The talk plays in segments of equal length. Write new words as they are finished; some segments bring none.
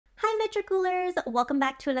Metricoolers! Welcome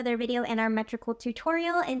back to another video in our Metricool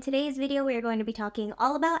tutorial. In today's video, we are going to be talking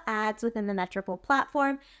all about ads within the Metricool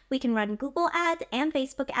platform. We can run Google ads and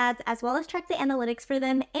Facebook ads, as well as track the analytics for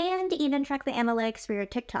them, and even track the analytics for your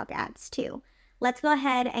TikTok ads too. Let's go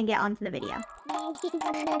ahead and get on to the video.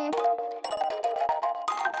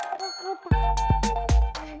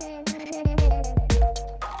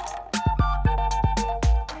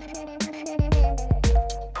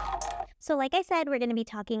 So like I said, we're going to be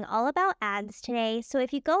talking all about ads today. So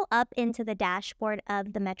if you go up into the dashboard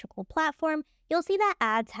of the Metricool platform, you'll see that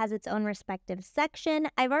ads has its own respective section.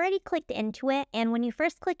 I've already clicked into it, and when you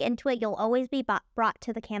first click into it, you'll always be brought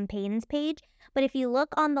to the campaigns page. But if you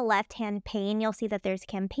look on the left-hand pane, you'll see that there's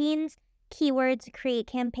campaigns, keywords, create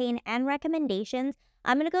campaign, and recommendations.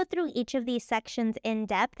 I'm going to go through each of these sections in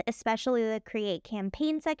depth, especially the create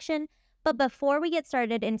campaign section. But before we get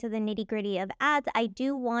started into the nitty-gritty of ads, I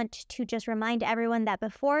do want to just remind everyone that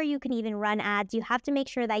before you can even run ads, you have to make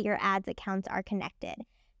sure that your ads accounts are connected.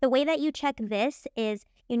 The way that you check this is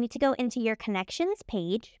you need to go into your connections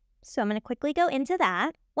page. So I'm going to quickly go into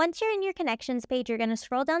that. Once you're in your connections page, you're going to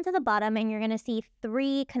scroll down to the bottom and you're going to see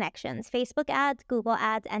 3 connections: Facebook ads, Google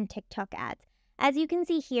ads, and TikTok ads. As you can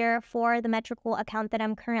see here, for the Metricool account that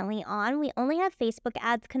I'm currently on, we only have Facebook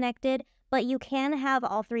ads connected, but you can have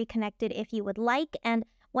all 3 connected if you would like. And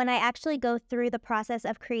when I actually go through the process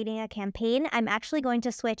of creating a campaign, I'm actually going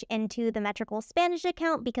to switch into the Metricool Spanish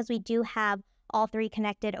account because we do have all 3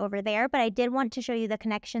 connected over there. But I did want to show you the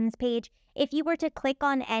connections page. If you were to click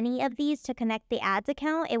on any of these to connect the ads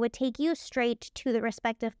account, it would take you straight to the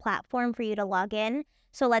respective platform for you to log in.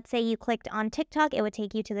 So let's say you clicked on TikTok, it would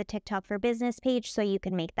take you to the TikTok for Business page so you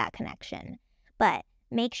can make that connection. But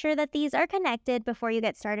make sure that these are connected before you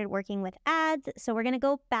get started working with ads. So we're going to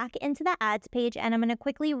go back into the ads page, and I'm going to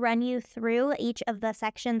quickly run you through each of the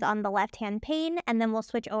sections on the left-hand pane, and then we'll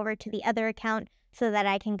switch over to the other account so that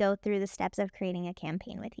I can go through the steps of creating a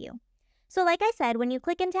campaign with you. So like I said, when you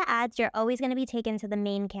click into ads, you're always going to be taken to the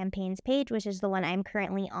main campaigns page, which is the one I'm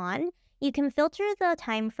currently on. You can filter the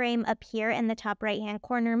time frame up here in the top right-hand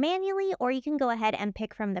corner manually, or you can go ahead and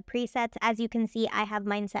pick from the presets. As you can see, I have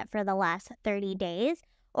mine set for the last 30 days.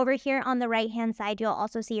 Over here on the right-hand side, you'll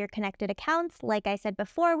also see your connected accounts. Like I said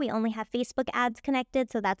before, we only have Facebook ads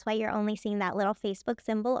connected, so that's why you're only seeing that little Facebook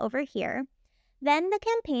symbol over here. Then the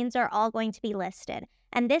campaigns are all going to be listed.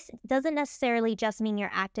 And this doesn't necessarily just mean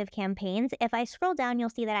your active campaigns. If I scroll down, you'll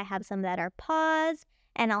see that I have some that are paused,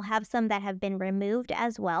 and I'll have some that have been removed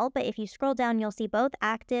as well. But if you scroll down, you'll see both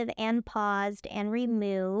active and paused and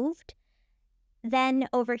removed. Then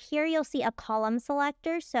over here, you'll see a column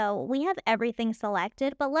selector. So we have everything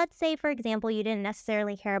selected, but let's say, for example, you didn't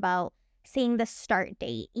necessarily care about seeing the start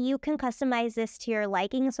date. You can customize this to your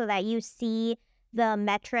liking so that you see the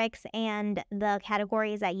metrics and the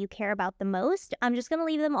categories that you care about the most. I'm just going to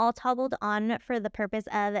leave them all toggled on for the purpose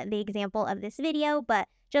of the example of this video, but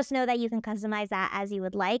just know that you can customize that as you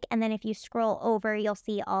would like. And then if you scroll over, you'll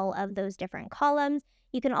see all of those different columns.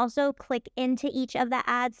 You can also click into each of the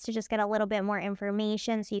ads to just get a little bit more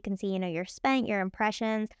information so you can see, your spent, your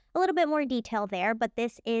impressions, a little bit more detail there. But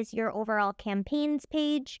this is your overall campaigns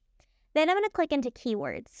page. Then I'm going to click into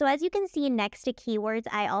keywords. So as you can see next to keywords,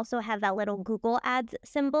 I also have that little Google ads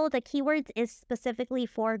symbol. The keywords is specifically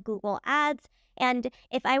for Google ads. And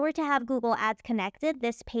if I were to have Google ads connected,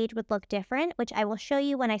 this page would look different, which I will show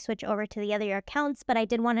you when I switch over to the other accounts. But I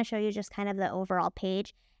did want to show you just kind of the overall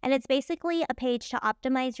page. And it's basically a page to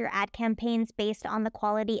optimize your ad campaigns based on the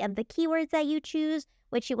quality of the keywords that you choose,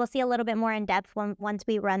 which you will see a little bit more in depth once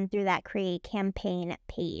we run through that create campaign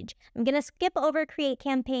page. I'm going to skip over create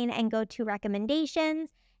campaign and go to recommendations.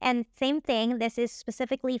 And same thing, this is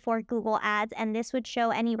specifically for Google ads, and this would show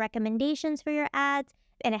any recommendations for your ads,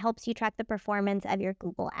 and it helps you track the performance of your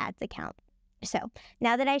Google ads account. So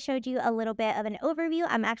now that I showed you a little bit of an overview,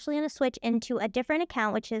 I'm actually going to switch into a different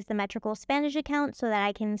account, which is the Metricool Spanish account, so that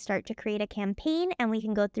I can start to create a campaign and we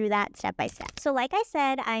can go through that step by step. So like I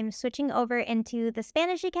said, I'm switching over into the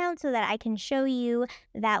Spanish account so that I can show you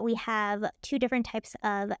that we have 2 different types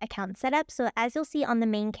of account setup. So as you'll see on the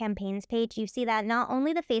main campaigns page, you see that not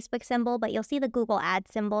only the Facebook symbol, but you'll see the Google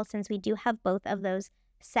Ads symbol, since we do have both of those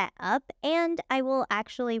set up. And I will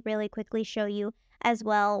actually really quickly show you as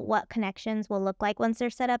well what connections will look like once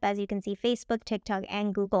they're set up. As you can see, Facebook, TikTok,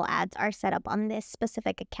 and Google ads are set up on this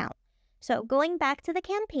specific account. So going back to the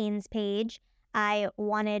campaigns page, I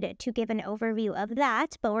wanted to give an overview of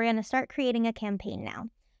that, but we're going to start creating a campaign now.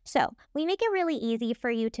 So we make it really easy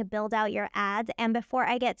for you to build out your ads. And before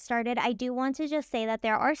I get started, I do want to just say that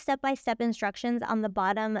there are step-by-step instructions on the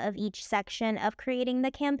bottom of each section of creating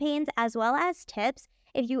the campaigns, as well as tips.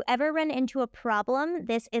 If you ever run into a problem,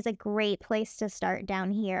 this is a great place to start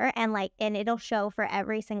down here, and it'll show for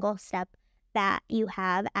every single step that you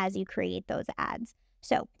have as you create those ads.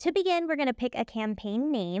 So to begin, we're going to pick a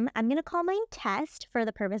campaign name. I'm going to call mine test for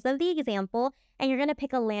the purpose of the example, and you're going to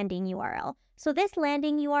pick a landing URL. So this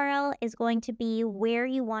landing URL is going to be where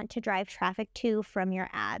you want to drive traffic to from your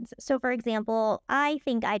ads. So for example, I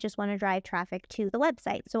think I just want to drive traffic to the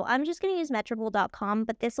website. So I'm just going to use metricool.com,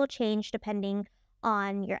 but this will change depending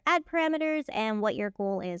on your ad parameters and what your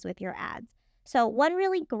goal is with your ads. So one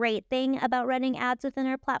really great thing about running ads within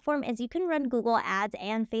our platform is you can run Google ads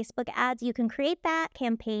and Facebook ads. You can create that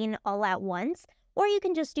campaign all at once, or you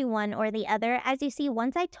can just do one or the other. As you see,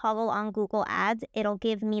 once I toggle on Google ads, it'll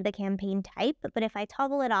give me the campaign type. But if I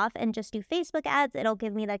toggle it off and just do Facebook ads, it'll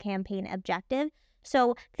give me the campaign objective.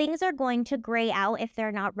 So things are going to gray out if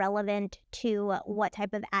they're not relevant to what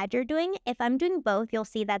type of ad you're doing. If I'm doing both, you'll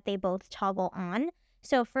see that they both toggle on.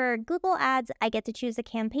 So for Google ads, I get to choose a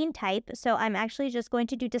campaign type. So I'm actually just going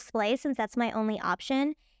to do display since that's my only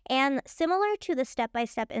option. And similar to the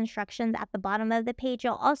step-by-step instructions at the bottom of the page,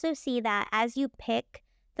 you'll also see that as you pick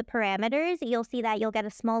the parameters, you'll see that you'll get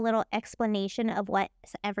a small little explanation of what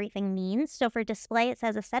everything means. So for display, it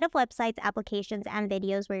says a set of websites, applications, and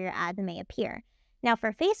videos where your ads may appear. Now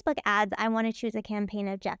for Facebook ads, I want to choose a campaign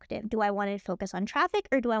objective. Do I want to focus on traffic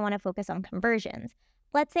or do I want to focus on conversions?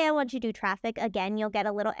 Let's say I want to do traffic. Again, you'll get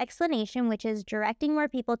a little explanation, which is directing more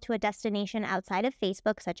people to a destination outside of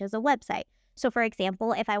Facebook, such as a website. So for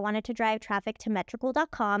example, if I wanted to drive traffic to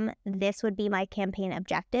metricool.com, this would be my campaign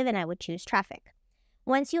objective and I would choose traffic.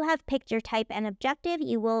 Once you have picked your type and objective,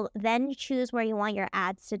 you will then choose where you want your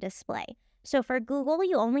ads to display. So for Google,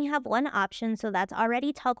 you only have one option, so that's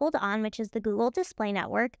already toggled on, which is the Google Display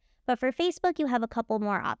Network. But for Facebook, you have a couple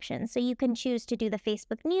more options. So you can choose to do the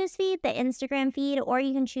Facebook newsfeed, the Instagram feed, or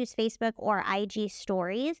you can choose Facebook or IG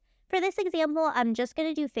stories. For this example, I'm just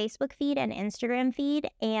going to do Facebook feed and Instagram feed,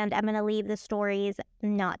 and I'm going to leave the stories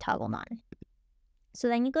not toggled on. So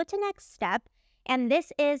then you go to next step, and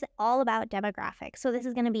this is all about demographics. So this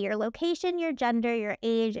is going to be your location, your gender, your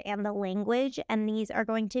age, and the language, and these are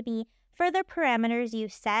going to be further parameters you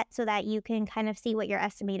set so that you can kind of see what your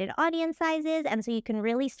estimated audience size is, and so you can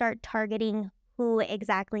really start targeting who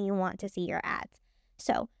exactly you want to see your ads.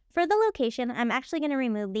 So for the location, I'm actually going to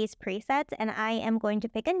remove these presets, and I am going to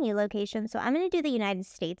pick a new location. So I'm going to do the United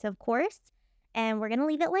States, of course, and we're going to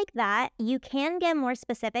leave it like that. You can get more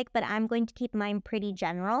specific, but I'm going to keep mine pretty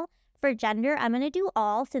general. For gender, I'm going to do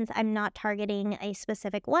all since I'm not targeting a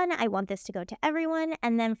specific one. I want this to go to everyone.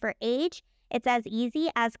 And then for age, it's as easy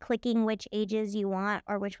as clicking which ages you want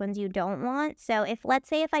or which ones you don't want. So let's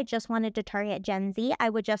say if I just wanted to target Gen Z, I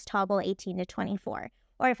would just toggle 18 to 24.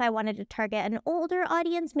 Or if I wanted to target an older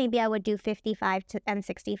audience, maybe I would do 55 and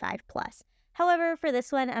 65 plus. However, for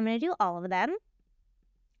this one, I'm going to do all of them.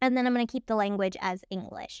 And then I'm going to keep the language as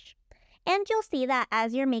English. And you'll see that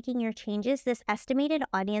as you're making your changes, this estimated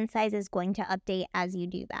audience size is going to update as you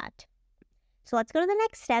do that. So let's go to the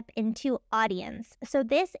next step into audience. So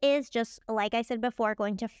this is just, like I said before,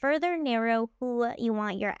 going to further narrow who you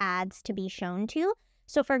want your ads to be shown to.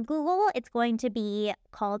 So for Google, it's going to be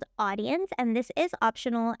called audience, and this is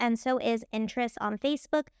optional, and so is interest on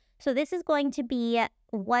Facebook. So this is going to be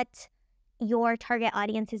what your target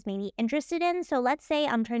audience is maybe interested in. So let's say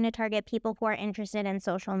I'm trying to target people who are interested in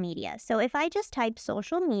social media. So if I just type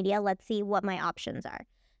social media, let's see what my options are.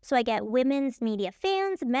 So I get women's media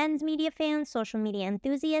fans, men's media fans, social media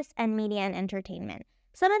enthusiasts, and media and entertainment.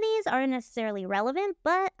 Some of these aren't necessarily relevant,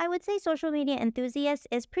 but I would say social media enthusiasts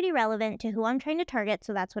is pretty relevant to who I'm trying to target,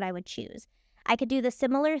 so that's what I would choose. I could do the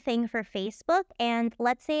similar thing for Facebook, and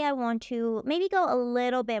let's say I want to maybe go a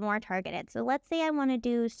little bit more targeted. So let's say I want to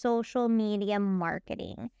do social media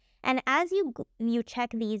marketing. And as you check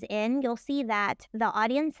these in, you'll see that the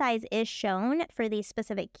audience size is shown for these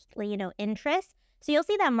specific, interests. So you'll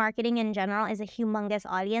see that marketing in general is a humongous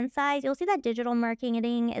audience size. You'll see that digital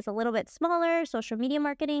marketing is a little bit smaller. Social media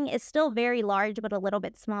marketing is still very large, but a little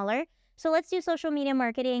bit smaller. So let's do social media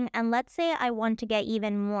marketing, and let's say I want to get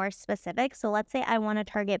even more specific. So let's say I want to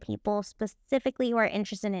target people specifically who are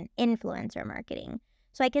interested in influencer marketing.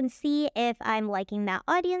 So I can see if I'm liking that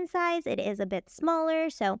audience size. It is a bit smaller,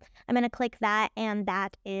 so I'm going to click that, and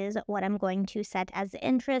that is what I'm going to set as the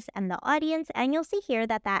interest and the audience. And you'll see here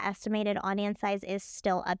that that estimated audience size is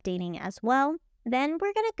still updating as well. Then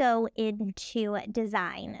we're going to go into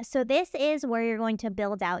design. So this is where you're going to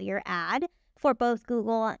build out your ad for both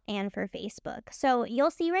Google and for Facebook. So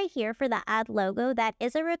you'll see right here for the ad logo, that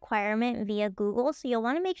is a requirement via Google. So you'll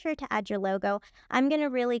want to make sure to add your logo. I'm going to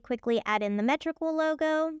really quickly add in the Metricool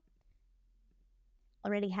logo.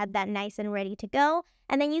 already had that nice and ready to go.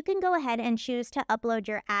 And then you can go ahead and choose to upload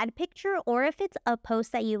your ad picture, or if it's a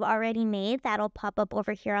post that you've already made, that'll pop up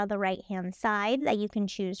over here on the right-hand side that you can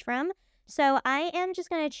choose from. So I am just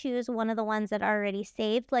going to choose one of the ones that are already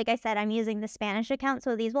saved. Like I said, I'm using the Spanish account,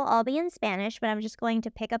 so these will all be in Spanish, but I'm just going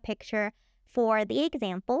to pick a picture for the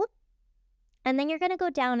example. And then you're going to go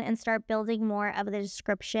down and start building more of the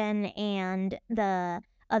description and the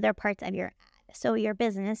other parts of your ad. So your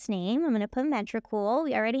business name, I'm going to put Metricool.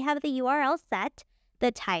 We already have the URL set.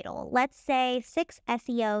 The title, let's say 6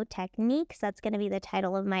 SEO techniques. That's going to be the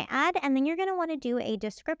title of my ad. And then you're going to want to do a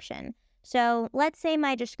description. So let's say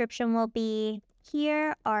my description will be,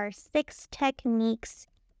 here are 6 techniques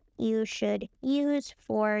you should use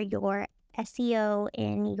for your SEO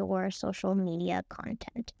in your social media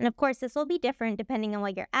content. And of course, this will be different depending on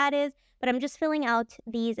what your ad is, but I'm just filling out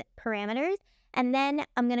these parameters. And then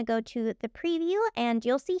I'm going to go to the preview, and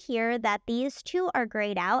you'll see here that these two are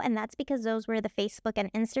grayed out, and that's because those were the Facebook and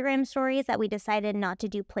Instagram stories that we decided not to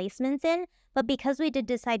do placements in. But because we did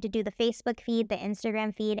decide to do the Facebook feed, the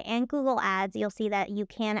Instagram feed, and Google Ads, you'll see that you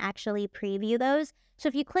can actually preview those. So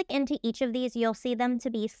if you click into each of these, you'll see them to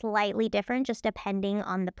be slightly different just depending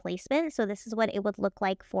on the placement. So this is what it would look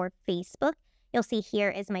like for Facebook. You'll see here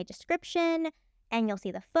is my description, and you'll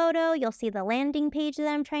see the photo. You'll see the landing page that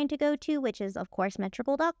I'm trying to go to, which is, of course,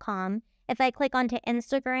 Metricool.com. If I click onto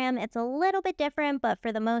Instagram, it's a little bit different, but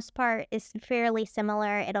for the most part, it's fairly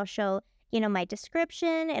similar. It'll show, my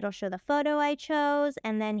description. It'll show the photo I chose,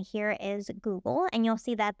 and then here is Google, and you'll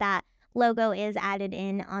see that that logo is added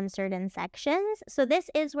in on certain sections. So this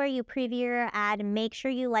is where you preview your ad. Make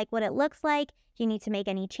sure you like what it looks like. If you need to make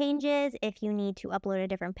any changes, if you need to upload a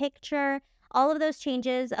different picture, all of those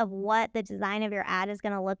changes of what the design of your ad is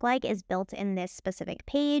going to look like is built in this specific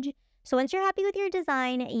page. So once you're happy with your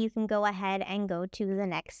design, you can go ahead and go to the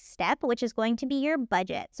next step, which is going to be your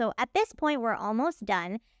budget. So at this point, we're almost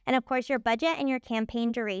done. And of course, your budget and your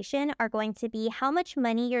campaign duration are going to be how much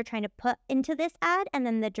money you're trying to put into this ad, and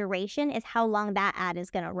then the duration is how long that ad is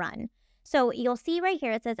going to run. So you'll see right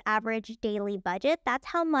here, it says average daily budget. That's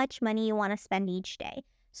how much money you want to spend each day.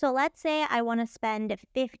 So let's say I want to spend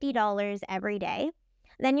 $50 every day.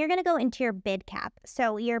 Then you're going to go into your bid cap.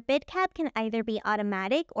 So your bid cap can either be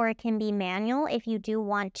automatic or it can be manual if you do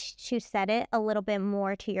want to set it a little bit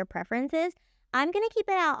more to your preferences. I'm going to keep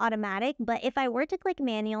it out automatic, but if I were to click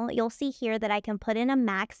manual, you'll see here that I can put in a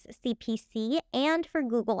max CPC, and for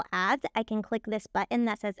Google Ads, I can click this button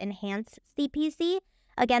that says Enhance CPC.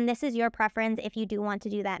 Again, this is your preference if you do want to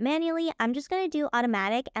do that manually. I'm just going to do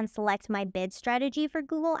automatic and select my bid strategy for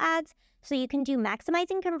Google Ads. So you can do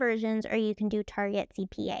maximizing conversions or you can do target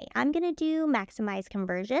CPA. I'm going to do maximize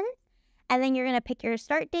conversions. And then you're going to pick your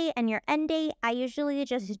start date and your end date. I usually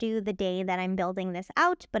just do the day that I'm building this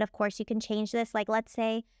out, but of course you can change this. Like let's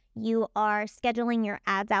say you are scheduling your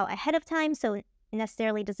ads out ahead of time, so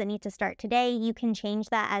necessarily doesn't need to start today. You can change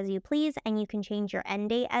that as you please, and you can change your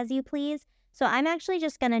end date as you please. So I'm actually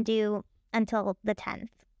just going to do until the 10th.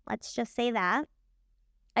 Let's just say that.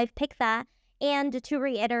 I've picked that. And to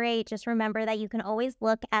reiterate, just remember that you can always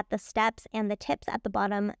look at the steps and the tips at the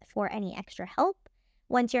bottom for any extra help.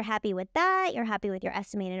 Once you're happy with that, you're happy with your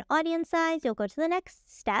estimated audience size, you'll go to the next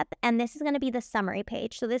step, and this is going to be the summary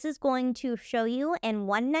page. So this is going to show you in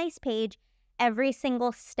one nice page every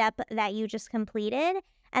single step that you just completed.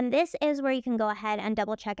 And this is where you can go ahead and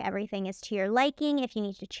double check everything is to your liking. If you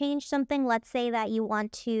need to change something, let's say that you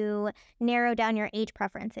want to narrow down your age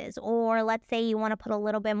preferences, or let's say you want to put a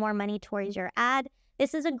little bit more money towards your ad.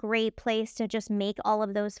 This is a great place to just make all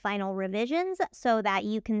of those final revisions so that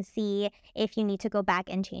you can see if you need to go back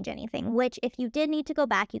and change anything, which if you did need to go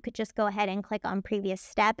back, you could just go ahead and click on previous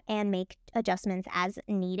step and make adjustments as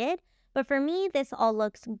needed. But for me, this all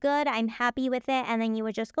looks good. I'm happy with it. And then you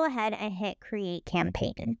would just go ahead and hit create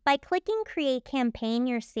campaign. By clicking create campaign,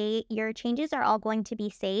 your changes are all going to be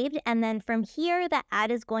saved. And then from here, the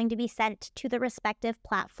ad is going to be sent to the respective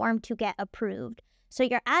platform to get approved. So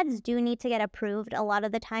your ads do need to get approved. A lot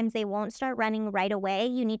of the times they won't start running right away.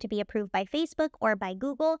 You need to be approved by Facebook or by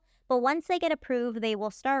Google. But once they get approved, they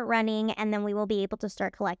will start running, and then we will be able to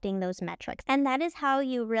start collecting those metrics. And that is how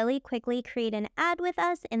you really quickly create an ad with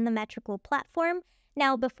us in the Metricool platform.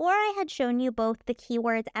 Now, before I had shown you both the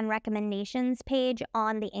keywords and recommendations page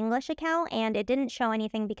on the English account, and it didn't show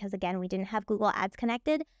anything because, again, we didn't have Google Ads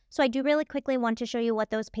connected. So I do really quickly want to show you what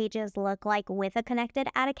those pages look like with a connected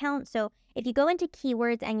ad account. So if you go into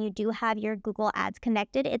keywords and you do have your Google Ads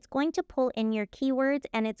connected, it's going to pull in your keywords,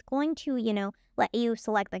 and it's going to, let you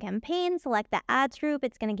select the campaign, select the ads group.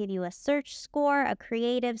 It's going to give you a search score, a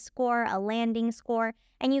creative score, a landing score,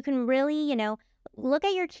 and you can really, look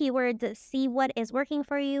at your keywords, see what is working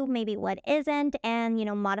for you, maybe what isn't, and,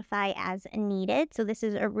 modify as needed. So this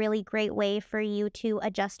is a really great way for you to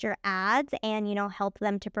adjust your ads and, help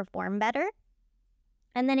them to perform better.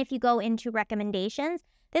 And then if you go into recommendations,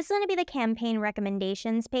 this is going to be the campaign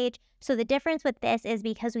recommendations page. So the difference with this is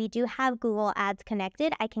because we do have Google Ads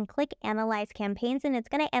connected, I can click Analyze Campaigns, and it's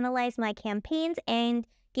going to analyze my campaigns and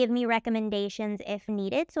give me recommendations if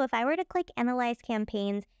needed. So if I were to click Analyze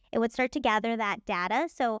Campaigns, it would start to gather that data.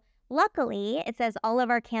 So luckily, it says all of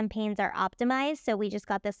our campaigns are optimized. So we just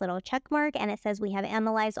got this little check mark, and it says we have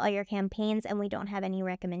analyzed all your campaigns and we don't have any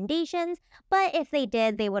recommendations. But if they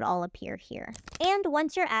did, they would all appear here. And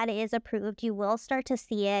once your ad is approved, you will start to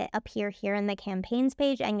see it appear here in the campaigns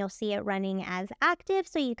page, and you'll see it running as active.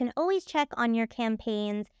 So you can always check on your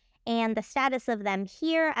campaigns and the status of them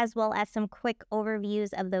here, as well as some quick overviews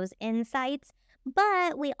of those insights.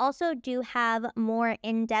 But we also do have more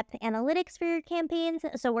in-depth analytics for your campaigns.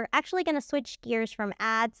 So we're actually going to switch gears from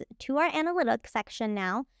ads to our analytics section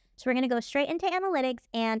now. So we're going to go straight into analytics,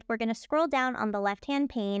 and we're going to scroll down on the left-hand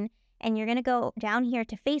pane, and you're going to go down here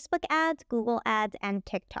to Facebook ads, Google ads, and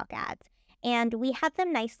TikTok ads. And we have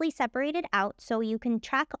them nicely separated out so you can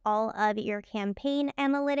track all of your campaign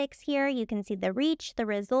analytics here. You can see the reach, the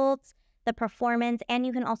results, the performance, and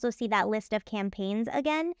you can also see that list of campaigns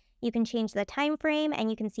again. You can change the time frame,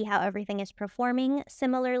 and you can see how everything is performing.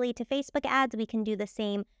 Similarly to Facebook ads, we can do the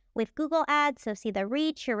same with Google ads. So see the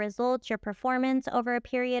reach, your results, your performance over a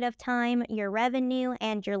period of time, your revenue,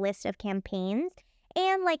 and your list of campaigns.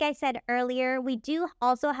 And like I said earlier, we do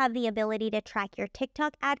also have the ability to track your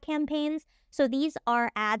TikTok ad campaigns. So these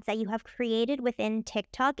are ads that you have created within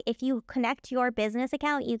TikTok. If you connect your business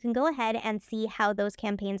account, you can go ahead and see how those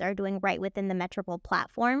campaigns are doing right within the Metricool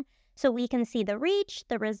platform. So we can see the reach,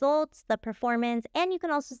 the results, the performance, and you can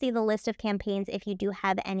also see the list of campaigns if you do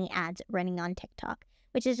have any ads running on TikTok,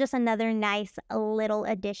 which is just another nice little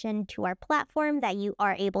addition to our platform that you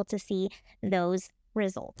are able to see those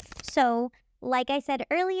results. So like I said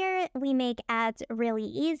earlier, we make ads really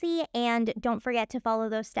easy, and don't forget to follow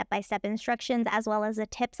those step-by-step instructions as well as the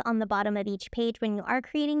tips on the bottom of each page when you are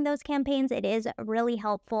creating those campaigns. It is really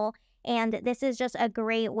helpful, and this is just a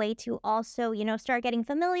great way to also, start getting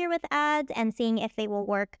familiar with ads and seeing if they will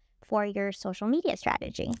work for your social media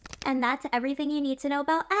strategy. And that's everything you need to know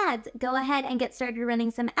about ads. Go ahead and get started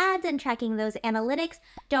running some ads and tracking those analytics.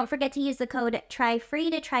 Don't forget to use the code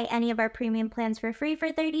TRYFREE to try any of our premium plans for free for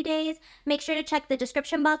 30 days. Make sure to check the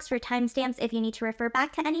description box for timestamps if you need to refer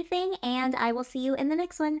back to anything, and I will see you in the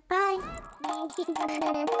next one. Bye!